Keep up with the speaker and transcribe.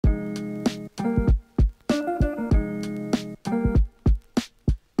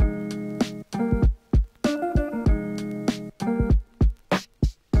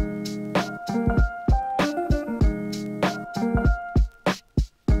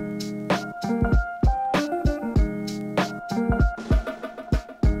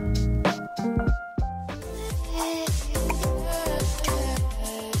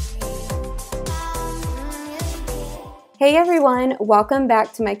Hey everyone, welcome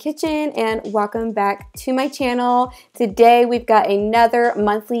back to my kitchen and welcome back to my channel. Today we've got another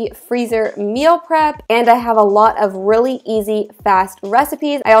monthly freezer meal prep and I have a lot of really easy, fast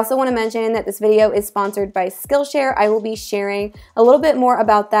recipes. I also want to mention that this video is sponsored by Skillshare. I will be sharing a little bit more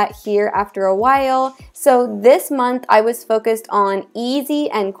about that here after a while. So this month I was focused on easy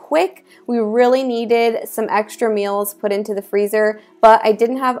and quick. We really needed some extra meals put into the freezer, but I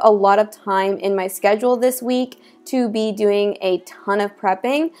didn't have a lot of time in my schedule this week to be doing a ton of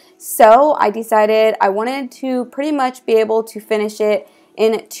prepping. So I decided I wanted to pretty much be able to finish it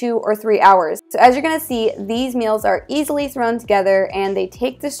in 2 or 3 hours. So as you're gonna see, these meals are easily thrown together and they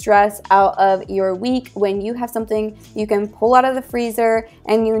take the stress out of your week when you have something you can pull out of the freezer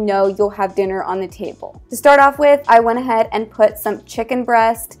and you know you'll have dinner on the table. To start off with, I went ahead and put some chicken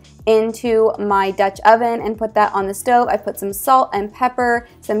breast into my Dutch oven and put that on the stove. I put some salt and pepper,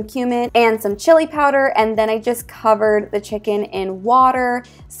 some cumin, and some chili powder, and then I just covered the chicken in water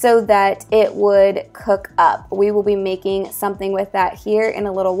so that it would cook up. We will be making something with that here in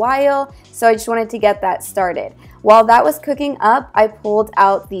a little while, so I just wanted to get that started. While that was cooking up, I pulled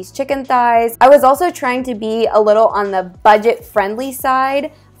out these chicken thighs. I was also trying to be a little on the budget-friendly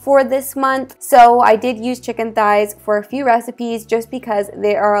side for this month, so I did use chicken thighs for a few recipes just because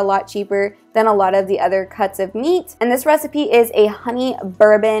they are a lot cheaper than a lot of the other cuts of meat. And this recipe is a honey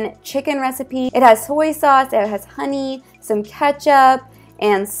bourbon chicken recipe. It has soy sauce, it has honey, some ketchup,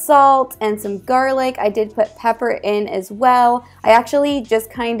 and salt, and some garlic. I did put pepper in as well. I actually just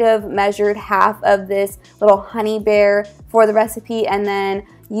kind of measured half of this little honey bear for the recipe and then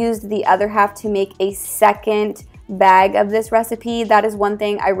used the other half to make a second bag of this recipe. That is one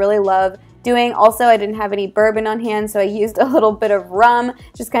thing I really love doing. Also, I didn't have any bourbon on hand, so I used a little bit of rum,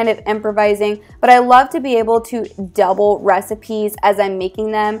 just kind of improvising. But I love to be able to double recipes as I'm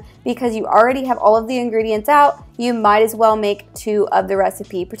making them because you already have all of the ingredients out. You might as well make 2 of the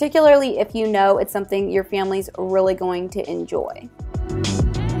recipe, particularly if you know it's something your family's really going to enjoy.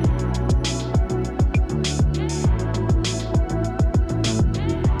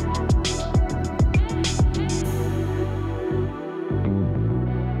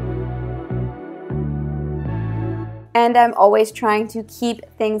 And I'm always trying to keep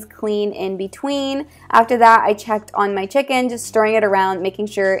things clean in between. After that, I checked on my chicken, just stirring it around, making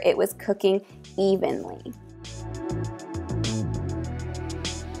sure it was cooking evenly.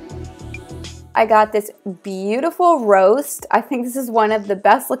 I got this beautiful roast. I think this is one of the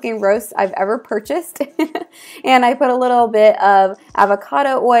best looking roasts I've ever purchased. And I put a little bit of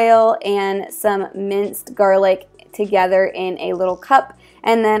avocado oil and some minced garlic together in a little cup.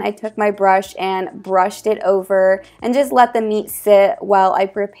 And then I took my brush and brushed it over and just let the meat sit while I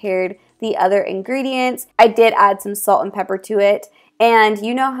prepared the other ingredients. I did add some salt and pepper to it. And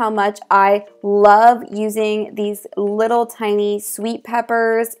you know how much I love using these little tiny sweet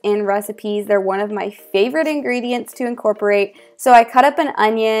peppers in recipes. They're one of my favorite ingredients to incorporate. So I cut up an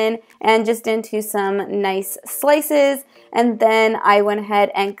onion and just into some nice slices. And then I went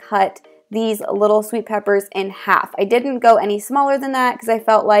ahead and cut these little sweet peppers in half. I didn't go any smaller than that because I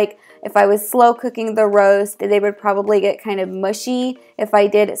felt like if I was slow cooking the roast, they would probably get kind of mushy if I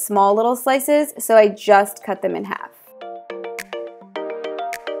did small little slices, so I just cut them in half.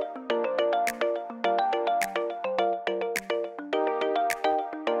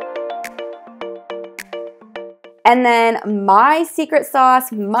 And then my secret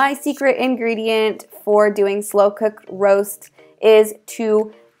sauce, my secret ingredient for doing slow cooked roast is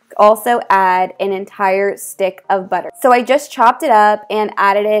to also add an entire stick of butter. So I just chopped it up and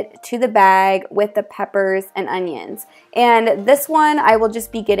added it to the bag with the peppers and onions. And this one I will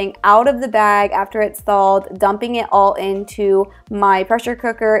just be getting out of the bag after it's thawed, dumping it all into my pressure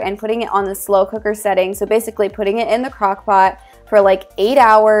cooker and putting it on the slow cooker setting. So basically putting it in the crock pot for like 8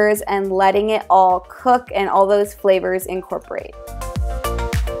 hours and letting it all cook and all those flavors incorporate.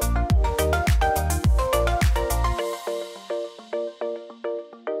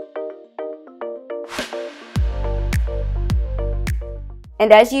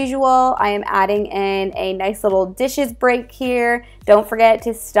 And as usual, I am adding in a nice little dishes break here. Don't forget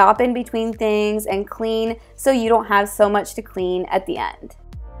to stop in between things and clean so you don't have so much to clean at the end.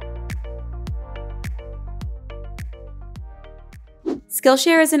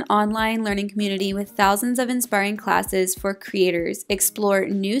 Skillshare is an online learning community with thousands of inspiring classes for creators. Explore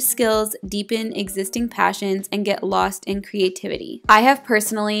new skills, deepen existing passions, and get lost in creativity. I have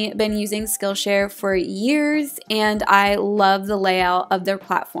personally been using Skillshare for years, and I love the layout of their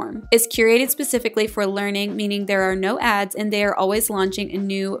platform. It's curated specifically for learning, meaning there are no ads, and they are always launching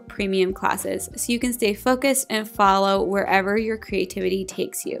new premium classes, so you can stay focused and follow wherever your creativity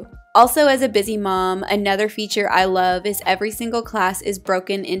takes you. Also, as a busy mom, another feature I love is every single class is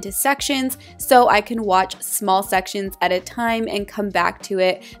broken into sections so I can watch small sections at a time and come back to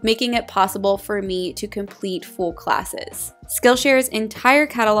it, making it possible for me to complete full classes. Skillshare's entire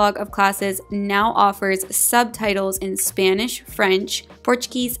catalog of classes now offers subtitles in Spanish, French,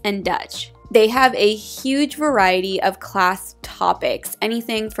 Portuguese, and Dutch. They have a huge variety of class topics,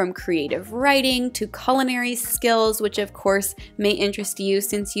 anything from creative writing to culinary skills, which of course may interest you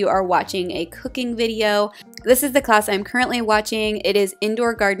since you are watching a cooking video. This is the class I'm currently watching. It is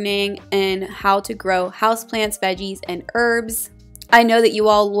indoor gardening and how to grow houseplants, veggies, and herbs. I know that you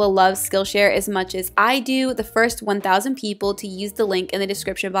all will love Skillshare as much as I do. The first 1,000 people to use the link in the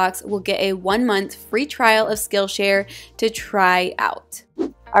description box will get a 1-month free trial of Skillshare to try out.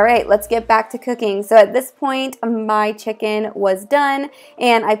 All right, let's get back to cooking. So at this point, my chicken was done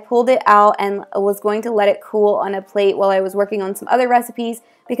and I pulled it out and was going to let it cool on a plate while I was working on some other recipes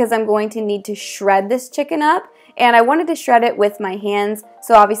because I'm going to need to shred this chicken up. And I wanted to shred it with my hands,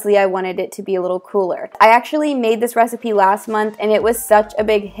 so obviously I wanted it to be a little cooler. I actually made this recipe last month and it was such a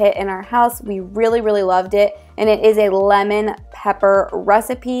big hit in our house. We really loved it. And it is a lemon pepper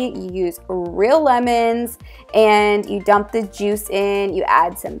recipe. You use real lemons and you dump the juice in, you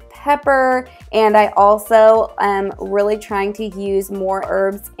add some pepper, and I also am really trying to use more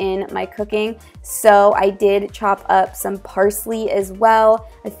herbs in my cooking. So I did chop up some parsley as well.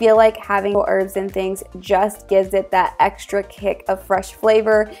 I feel like having herbs and things just gives it that extra kick of fresh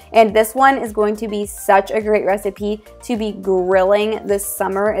flavor. And this one is going to be such a great recipe to be grilling this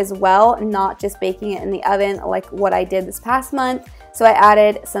summer as well, not just baking it in the oven like what I did this past month. So I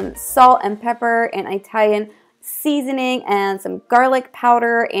added some salt and pepper and Italian seasoning and some garlic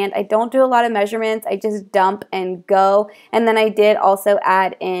powder, and I don't do a lot of measurements. I just dump and go. And then I did also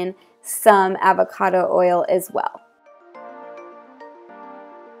add in some avocado oil as well.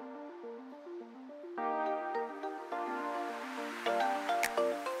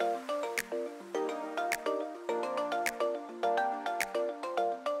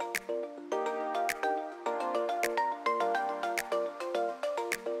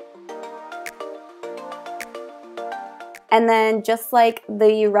 And then just like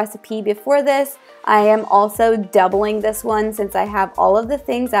the recipe before this, I am also doubling this one since I have all of the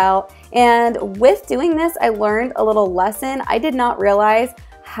things out. And with doing this, I learned a little lesson. I did not realize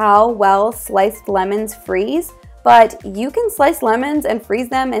how well sliced lemons freeze, but you can slice lemons and freeze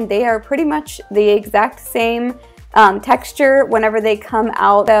them and they are pretty much the exact same texture whenever they come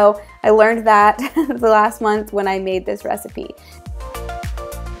out. So I learned that the last month when I made this recipe.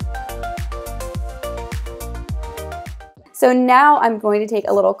 So now I'm going to take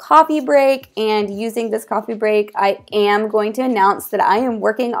a little coffee break, and using this coffee break, I am going to announce that I am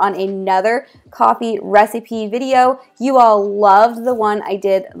working on another coffee recipe video. You all loved the one I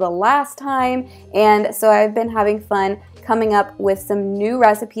did the last time, and so I've been having fun coming up with some new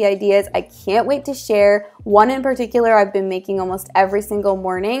recipe ideas. I can't wait to share. One in particular I've been making almost every single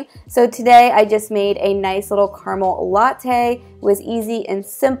morning. So today I just made a nice little caramel latte. It was easy and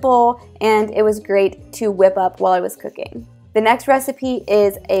simple, and it was great to whip up while I was cooking. The next recipe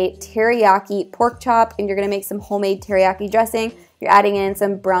is a teriyaki pork chop, and you're gonna make some homemade teriyaki dressing. You're adding in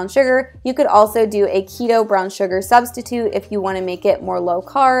some brown sugar. You could also do a keto brown sugar substitute if you want to make it more low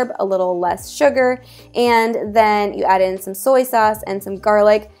carb, a little less sugar. And then you add in some soy sauce and some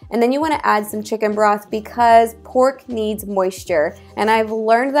garlic. And then you want to add some chicken broth because pork needs moisture. And I've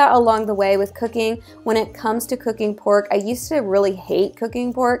learned that along the way with cooking. When it comes to cooking pork, I used to really hate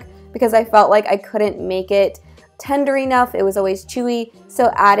cooking pork because I felt like I couldn't make it tender enough. It was always chewy.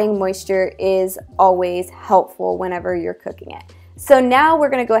 So adding moisture is always helpful whenever you're cooking it. So now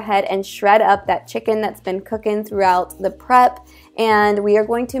we're gonna go ahead and shred up that chicken that's been cooking throughout the prep, and we are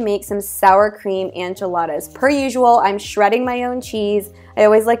going to make some sour cream enchiladas. Per usual, I'm shredding my own cheese. I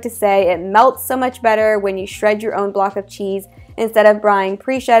always like to say it melts so much better when you shred your own block of cheese instead of buying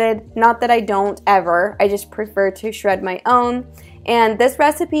pre-shredded. Not that I don't ever, I just prefer to shred my own. And this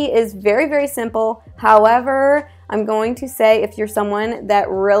recipe is very simple. However, I'm going to say if you're someone that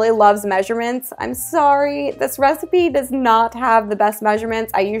really loves measurements, I'm sorry, this recipe does not have the best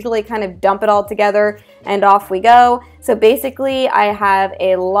measurements. I usually kind of dump it all together and off we go. So basically I have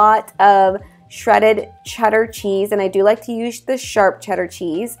a lot of shredded cheddar cheese, and I do like to use the sharp cheddar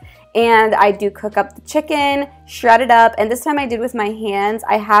cheese. And I do cook up the chicken, shred it up, and this time I did with my hands.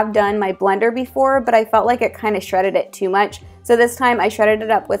 I have done my blender before, but I felt like it kind of shredded it too much. So this time I shredded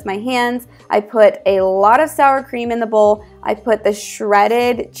it up with my hands. I put a lot of sour cream in the bowl. I put the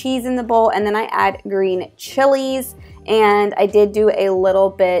shredded cheese in the bowl, and then I add green chilies. And I did do a little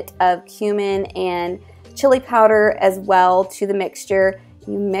bit of cumin and chili powder as well to the mixture.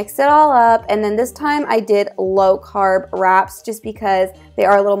 You mix it all up, and then this time I did low carb wraps just because they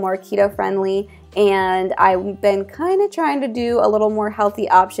are a little more keto friendly, and I've been kind of trying to do a little more healthy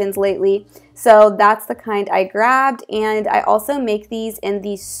options lately. So that's the kind I grabbed, and I also make these in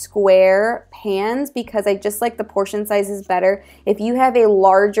these square pans because I just like the portion sizes better. If you have a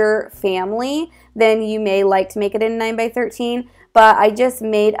larger family, then you may like to make it in 9x13, but I just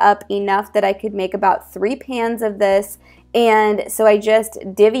made up enough that I could make about 3 pans of this. And so I just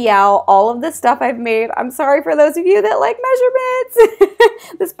divvy out all of the stuff I've made. I'm sorry for those of you that like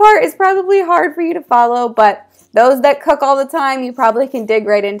measurements. This part is probably hard for you to follow, but those that cook all the time, you probably can dig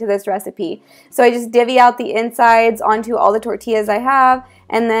right into this recipe. So I just divvy out the insides onto all the tortillas I have,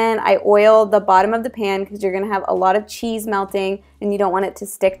 and then I oil the bottom of the pan because you're going to have a lot of cheese melting and you don't want it to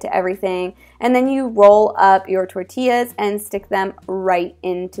stick to everything. And then you roll up your tortillas and stick them right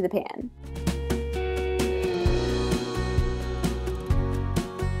into the pan.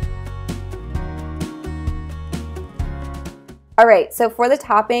 Alright, so for the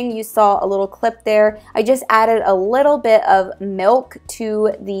topping, you saw a little clip there. I just added a little bit of milk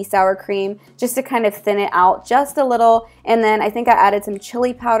to the sour cream just to kind of thin it out just a little, and then I think I added some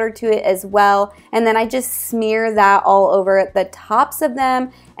chili powder to it as well, and then I just smear that all over the tops of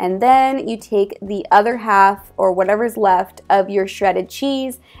them, and then you take the other half or whatever's left of your shredded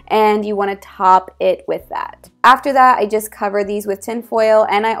cheese and you want to top it with that. After that, I just cover these with tin foil,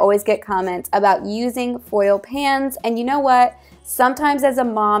 and I always get comments about using foil pans, and you know what? Sometimes as a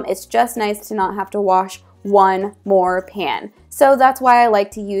mom, it's just nice to not have to wash one more pan. So that's why I like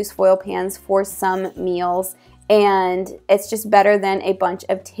to use foil pans for some meals, and it's just better than a bunch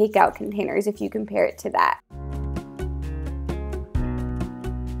of takeout containers if you compare it to that.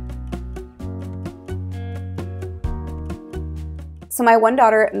 So my one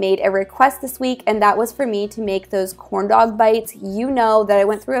daughter made a request this week, and that was for me to make those corn dog bites. You know that I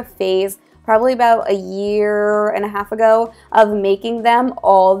went through a phase probably about a year and a half ago of making them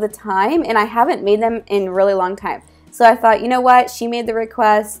all the time, and I haven't made them in a really long time. So I thought, you know what, she made the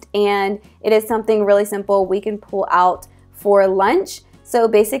request and it is something really simple we can pull out for lunch. So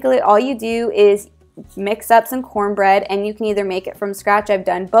basically all you do is mix up some cornbread, and you can either make it from scratch. I've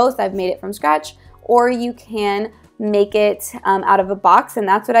done both. I've made it from scratch, or you can make it out of a box, and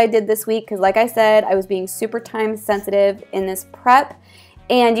that's what I did this week because like I said, I was being super time sensitive in this prep.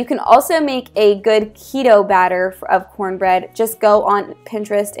 And you can also make a good keto batter of cornbread. Just go on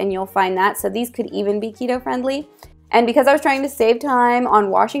Pinterest and you'll find that. So these could even be keto friendly. And because I was trying to save time on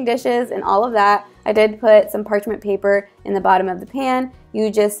washing dishes and all of that, I did put some parchment paper in the bottom of the pan.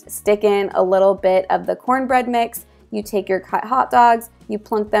 You just stick in a little bit of the cornbread mix. You take your cut hot dogs, you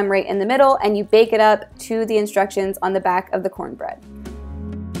plunk them right in the middle, and you bake it up to the instructions on the back of the cornbread.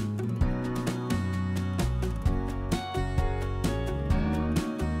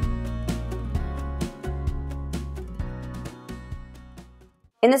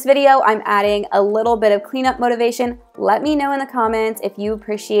 In this video, I'm adding a little bit of cleanup motivation. Let me know in the comments if you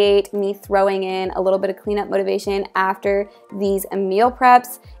appreciate me throwing in a little bit of cleanup motivation after these meal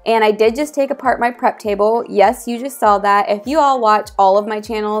preps. And I did just take apart my prep table. Yes, you just saw that. If you all watch all of my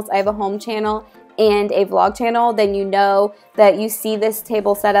channels, I have a home channel and a vlog channel, then you know that you see this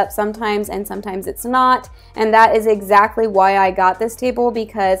table set up sometimes and sometimes it's not. And that is exactly why I got this table,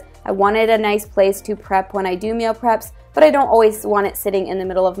 because I wanted a nice place to prep when I do meal preps, but I don't always want it sitting in the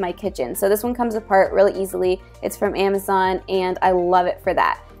middle of my kitchen. So this one comes apart really easily. It's from Amazon and I love it for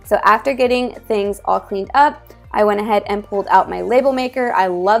that. So after getting things all cleaned up, I went ahead and pulled out my label maker. I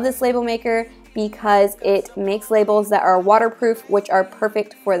love this label maker because it makes labels that are waterproof, which are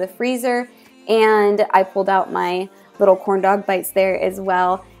perfect for the freezer. And I pulled out my little corn dog bites there as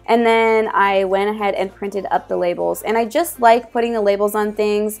well. And then I went ahead and printed up the labels. And I just like putting the labels on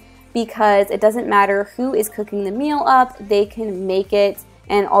things because it doesn't matter who is cooking the meal up, they can make it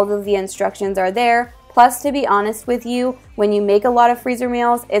and all of the instructions are there. Plus, to be honest with you, when you make a lot of freezer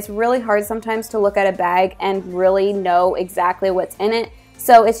meals, it's really hard sometimes to look at a bag and really know exactly what's in it.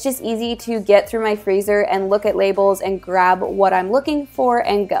 So it's just easy to get through my freezer and look at labels and grab what I'm looking for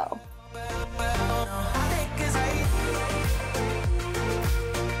and go.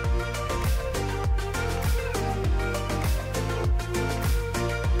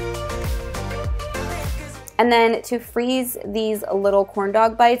 And then to freeze these little corn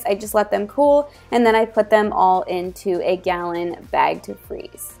dog bites, I just let them cool and then I put them all into a gallon bag to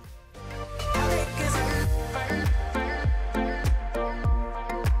freeze.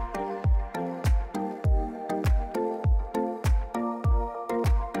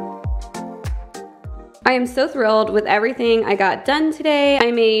 I am so thrilled with everything I got done today.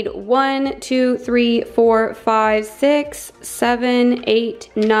 I made 1, 2, 3, 4, 5, 6, 7, 8,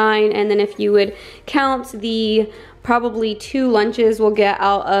 9, and then if you would count the probably 2 lunches we'll get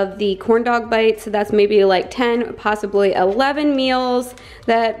out of the corn dog bites, so that's maybe like 10, possibly 11 meals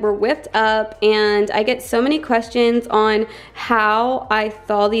that were whipped up. And I get so many questions on how I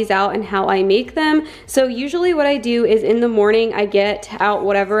thaw these out and how I make them. So usually what I do is in the morning I get out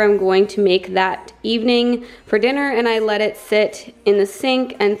whatever I'm going to make that evening for dinner and I let it sit in the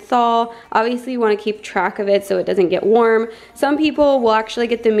sink and thaw. Obviously you want to keep track of it so it doesn't get warm. Some people will actually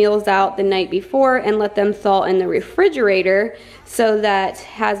get the meals out the night before and let them thaw in the refrigerator so that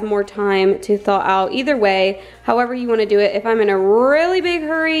has more time to thaw out. Either way, however you want to do it. If I'm in a really big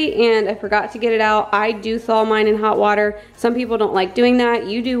hurry and I forgot to get it out, I do thaw mine in hot water. Some people don't like doing that.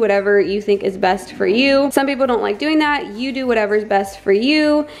 You do whatever you think is best for you. Some people don't like doing that. You do whatever is best for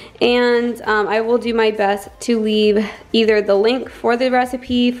you. And I will do my best to leave either the link for the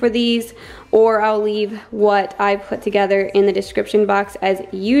recipe for these, or I'll leave what I put together in the description box as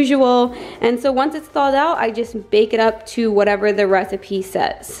usual. And so once it's thawed out, I just bake it up to whatever the recipe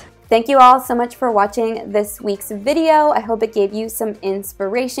says. Thank you all so much for watching this week's video. I hope it gave you some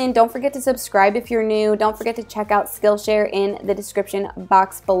inspiration. Don't forget to subscribe if you're new. Don't forget to check out Skillshare in the description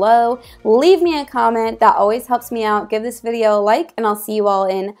box below. Leave me a comment. That always helps me out. Give this video a like, and I'll see you all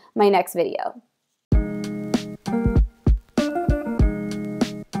in my next video.